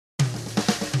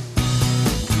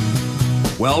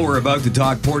Well, we're about to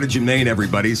talk Portage Main,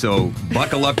 everybody, so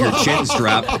buckle up your chin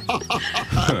strap.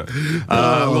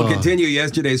 We'll continue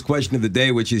yesterday's question of the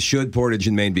day, which is, should Portage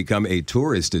Main become a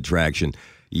tourist attraction?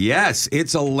 Yes,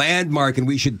 it's a landmark, and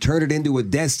we should turn it into a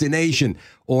destination.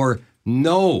 Or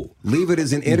no, leave it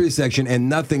as an intersection and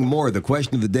nothing more. The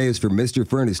question of the day is for Mr.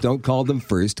 Furness. Don't call them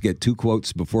first. Get 2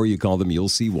 quotes before you call them. You'll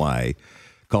see why.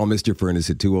 Call Mr. Furness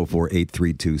at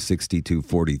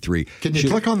 204-832-6243. Can you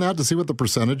click on that to see what the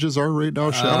percentages are right now,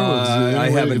 Shadow? I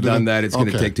haven't done that. It's going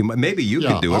to take too much. Maybe you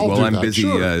can do it while I'm busy.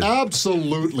 Sure,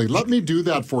 absolutely. Let me do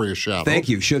that for you, Shadow. Thank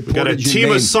you. We've got a team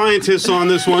of scientists on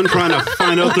this one trying to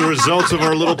find out the results of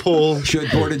our little poll. Should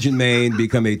Portage Main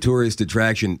become a tourist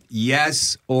attraction?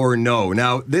 Yes or no?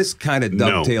 Now, this kind of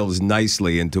dovetails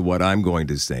nicely into what I'm going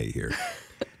to say here.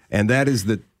 And that is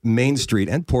that Main Street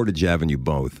and Portage Avenue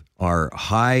both are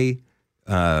high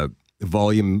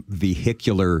volume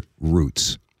vehicular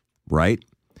routes, right?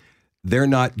 They're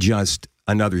not just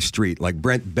another street. Like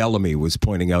Brent Bellamy was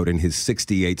pointing out in his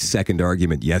 68-second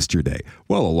argument yesterday.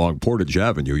 Well, along Portage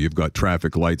Avenue, you've got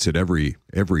traffic lights at every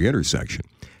intersection.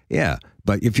 Yeah,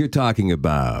 but if you're talking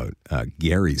about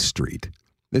Gary Street,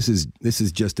 this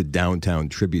is just a downtown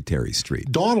tributary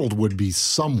street. Donald would be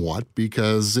somewhat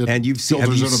because it and have you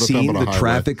seen the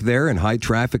traffic there in high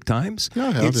traffic times? Yeah,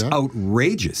 I have, it's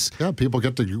outrageous. Yeah, people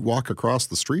get to walk across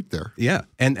the street there. Yeah,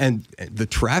 and the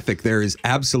traffic there is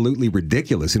absolutely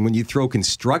ridiculous. And when you throw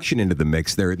construction into the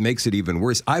mix there, it makes it even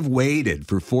worse. I've waited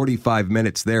for 45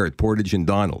 minutes there at Portage and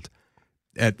Donald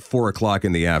at 4 o'clock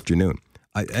in the afternoon.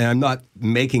 And I'm not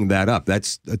making that up.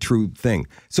 That's a true thing.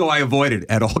 So I avoid it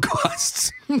at all costs.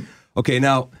 Okay,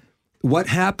 now, what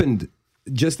happened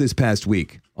just this past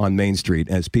week on Main Street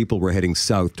as people were heading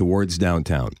south towards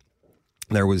downtown?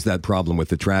 There was that problem with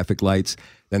the traffic lights.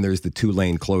 Then there's the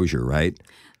 2-lane closure, right?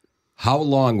 How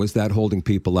long was that holding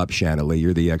people up, Shanley?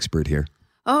 You're the expert here.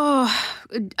 Oh,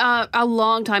 a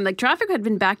long time. Like, traffic had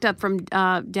been backed up from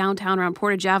downtown around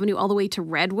Portage Avenue all the way to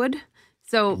Redwood.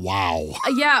 So wow.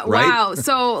 Yeah, right? Wow.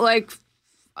 So like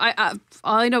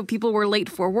I know people were late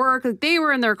for work. Like, they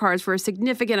were in their cars for a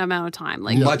significant amount of time.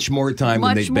 Like much more time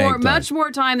than they banked on. Much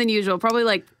more time than usual. Probably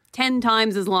like 10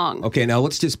 times as long. Okay, now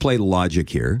let's just play logic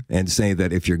here and say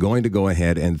that if you're going to go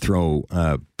ahead and throw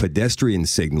pedestrian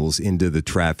signals into the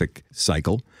traffic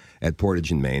cycle at Portage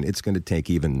and Main, it's going to take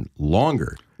even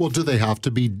longer. Well, do they have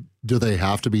to be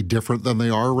different than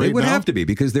they are right now? They would have to be,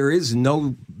 because there is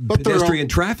no pedestrian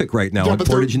traffic right now on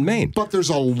Portage and Main. But there's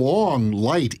a long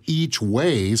light each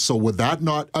way, so would that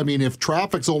not, I mean, if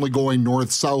traffic's only going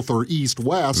north, south, or east,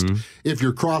 west, if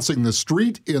you're crossing the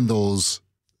street in those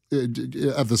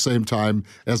at the same time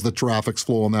as the traffic's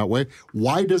flowing that way,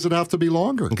 why does it have to be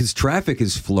longer? Because traffic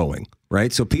is flowing,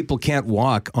 right? So people can't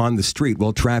walk on the street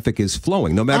while traffic is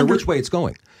flowing, no matter which way it's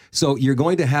going. So you're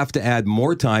going to have to add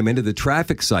more time into the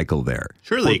traffic cycle there.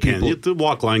 Sure they can. The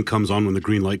walk line comes on when the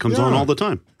green light comes on all the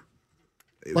time.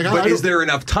 But is there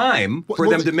enough time for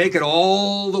them to make it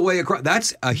all the way across?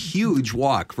 That's a huge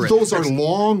walk. Those are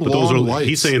long lights.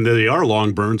 He's saying that they are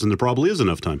long burns, and there probably is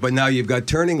enough time. But now you've got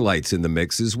turning lights in the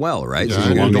mix as well, right? Yeah,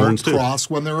 so and don't cross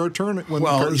when there are turning. When the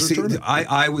cars are turning.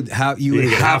 I would have you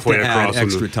would have to add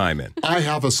extra time in. I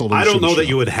have a solution. I don't know that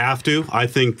you would have to. I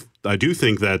do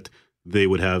think that they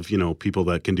would have, people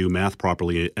that can do math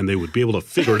properly, and they would be able to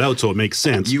figure it out so it makes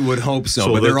sense. You would hope so.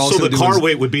 So but they're also the car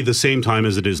wait would be the same time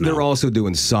as it is now. They're also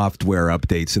doing software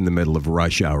updates in the middle of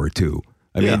rush hour, too.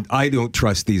 I mean, I don't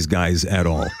trust these guys at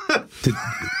all.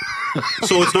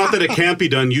 So it's not that it can't be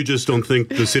done. You just don't think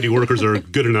the city workers are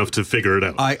good enough to figure it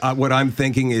out. What I'm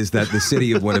thinking is that the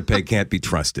city of Winnipeg can't be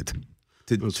trusted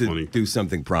to do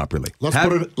something properly.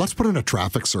 Let's put in a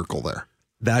traffic circle there.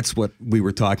 That's what we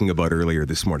were talking about earlier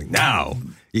this morning. Now,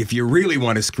 if you really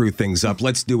want to screw things up,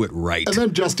 let's do it right. And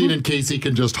then Justine and Casey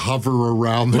can just hover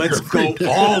around there. Let's go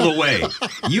all the way.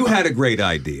 You had a great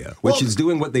idea, which is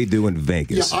doing what they do in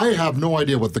Vegas. Yeah, I have no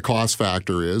idea what the cost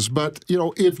factor is, but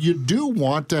if you do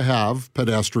want to have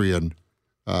pedestrian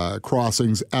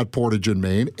crossings at Portage and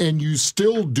Main, and you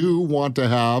still do want to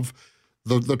have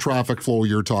the traffic flow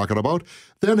you're talking about,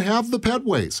 then have the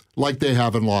pedways like they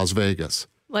have in Las Vegas.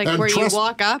 Like where you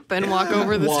walk up and walk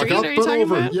over the street, are you talking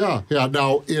about? Yeah.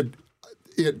 Now,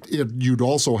 you'd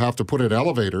also have to put in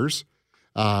elevators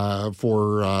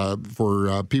for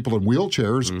people in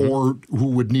wheelchairs or who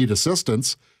would need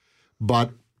assistance,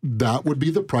 but that would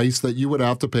be the price that you would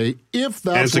have to pay if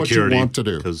that's what you want to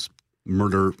do. Because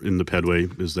murder in the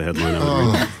pedway is the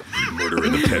headline. Murder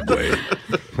in the pedway.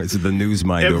 This is the news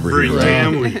mind over here. Every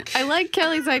damn week. I like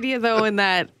Kelly's idea, though, in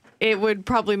that it would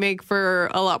probably make for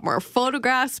a lot more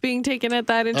photographs being taken at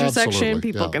that intersection. Absolutely,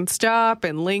 People yeah. can stop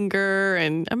and linger.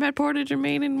 And I'm at Portage and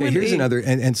Main and Hey, Whitby. here's another,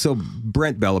 and so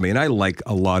Brent Bellamy, and I like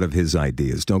a lot of his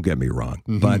ideas, don't get me wrong,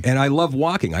 and I love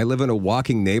walking. I live in a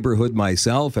walking neighborhood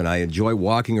myself, and I enjoy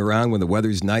walking around when the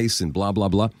weather's nice and blah, blah,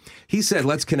 blah. He said,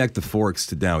 let's connect the Forks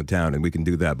to downtown, and we can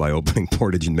do that by opening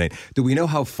Portage and Main. Do we know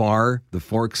how far the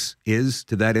Forks is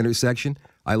to that intersection?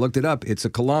 I looked it up. It's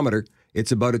 1 kilometer.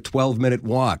 It's about a 12-minute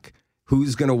walk.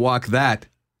 Who's going to walk that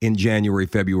in January,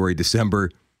 February, December,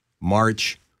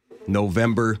 March,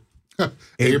 November,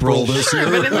 April this year.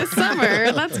 But in the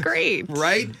summer, that's great.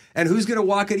 Right? And who's going to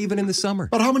walk it even in the summer?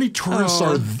 But how many tourists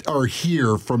are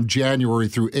here from January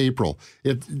through April?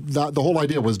 The whole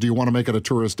idea was, do you want to make it a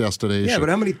tourist destination? Yeah, but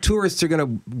how many tourists are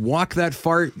going to walk that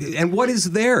far? And what is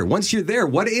there? Once you're there,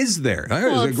 what is there?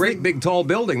 There's a great big tall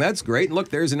building. That's great. And look,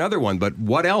 there's another one. But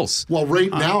what else? Well, right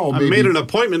now, I made an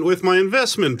appointment with my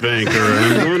investment banker.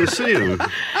 I'm going to see him.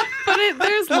 But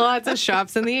there's lots of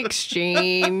shops in the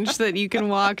Exchange that you can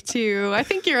walk to. I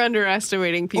think you're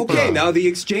underestimating people. Okay, now the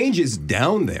Exchange is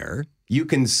down there. You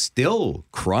can still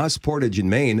cross Portage and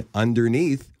Main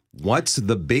underneath. What's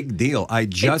the big deal? I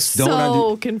just It's don't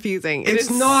so confusing. It's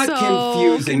not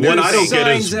confusing. What There's I don't get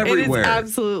signs is- everywhere. It is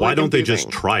absolutely Why don't they confusing.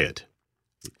 just try it?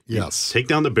 Yes. Take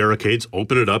down the barricades,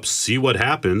 open it up, see what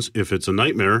happens. If it's a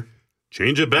nightmare,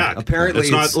 change it back. Apparently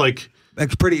it's not it's- like.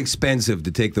 It's pretty expensive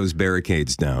to take those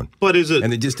barricades down. But is it?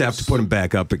 And they just have to put them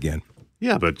back up again.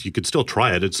 Yeah, but you could still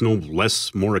try it. It's no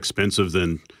less more expensive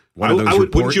than One of those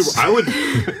wouldn't you? reports I would.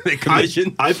 they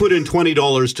commission. I put in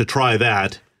 $20 to try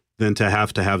that than to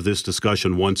have this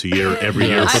discussion once a year, every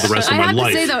year for the rest of I my have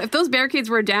life. to say, though, if those barricades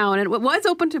were down and it was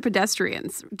open to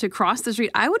pedestrians to cross the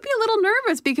street, I would be a little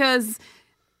nervous because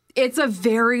it's a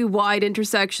very wide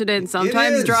intersection, and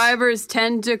sometimes is. drivers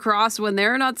tend to cross when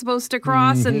they're not supposed to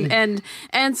cross, and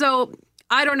so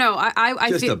I don't know. I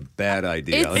Just feel a bad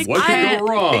idea. It's- Like, what could go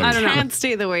wrong? I don't It know. can't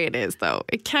stay the way it is, though.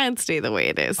 It can't stay the way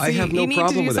it is. So I have no you need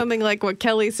problem to do with it. something like what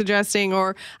Kelly's suggesting,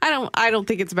 or I don't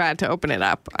think it's bad to open it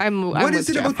up. I'm What is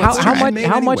with it Jeff. about How much? Main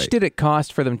How anyway? much did it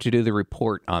cost for them to do the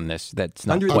report on this? That's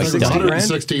not Under quite $160,000. done.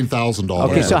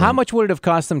 $116,000. Okay, so how much would it have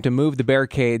cost them to move the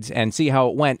barricades and see how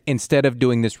it went instead of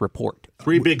doing this report?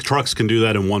 3 big trucks can do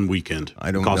that in one weekend. I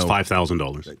don't Cost know.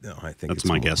 $5,000. No, I think That's it's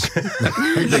my more. guess.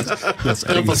 Yes,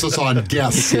 emphasis on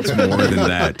guess. It's more than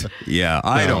that. Yeah,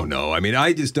 I don't know. I mean,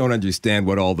 I just don't understand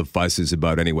what all the fuss is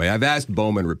about anyway. I've asked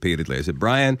Bowman repeatedly. I said,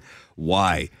 Brian,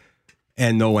 why?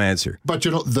 And no answer. But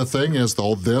the thing is,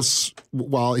 though,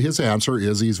 his answer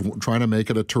is he's trying to make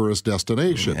it a tourist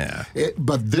destination. Yeah.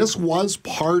 But this was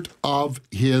part of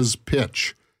his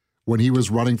pitch when he was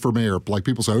running for mayor. Like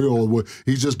people say, oh,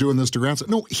 he's just doing this to grandson.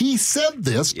 No, he said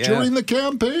this during the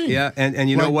campaign. Yeah, and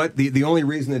you know what? The only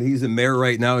reason that he's a mayor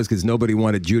right now is because nobody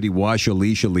wanted Judy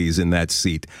Washalishali's in that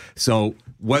seat. So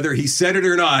whether he said it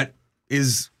or not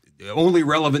is only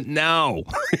relevant now.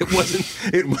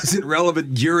 It wasn't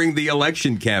relevant during the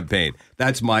election campaign.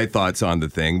 That's my thoughts on the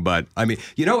thing. But I mean,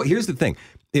 here's the thing.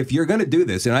 If you're going to do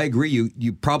this, and I agree,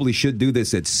 you probably should do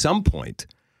this at some point.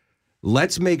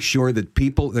 Let's make sure that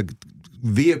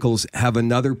vehicles have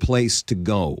another place to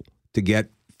go to get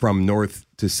from north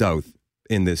to south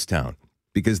in this town.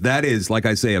 Because that is, like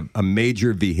I say, a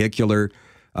major vehicular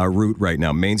route right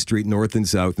now. Main Street, north and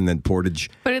south, and then Portage.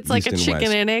 But it's like east a and chicken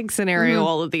west. and egg scenario,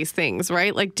 all of these things,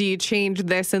 right? Like, do you change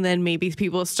this and then maybe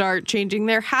people start changing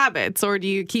their habits, or do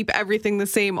you keep everything the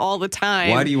same all the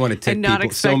time? Why do you want to tick and not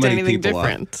people, so expect many anything people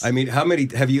different? off? I mean,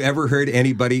 have you ever heard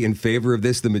anybody in favor of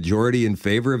this, the majority in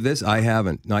favor of this? I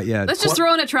haven't. Not yet. let's just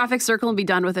throw in a traffic circle and be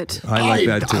done with it. I like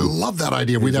that too. I love that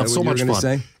idea. We'd Is have that so what much you were fun.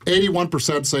 gonna say?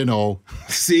 81% say no.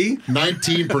 See?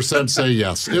 19% say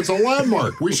yes. It's a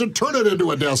landmark. We should turn it into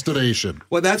a destination.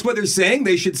 Well, that's what they're saying.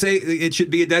 They should say it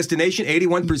should be a destination,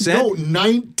 81%? No,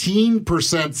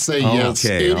 19% say yes.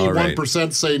 Okay, all right.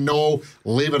 81% say no.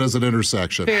 Leave it as an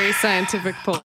intersection. Very scientific poll.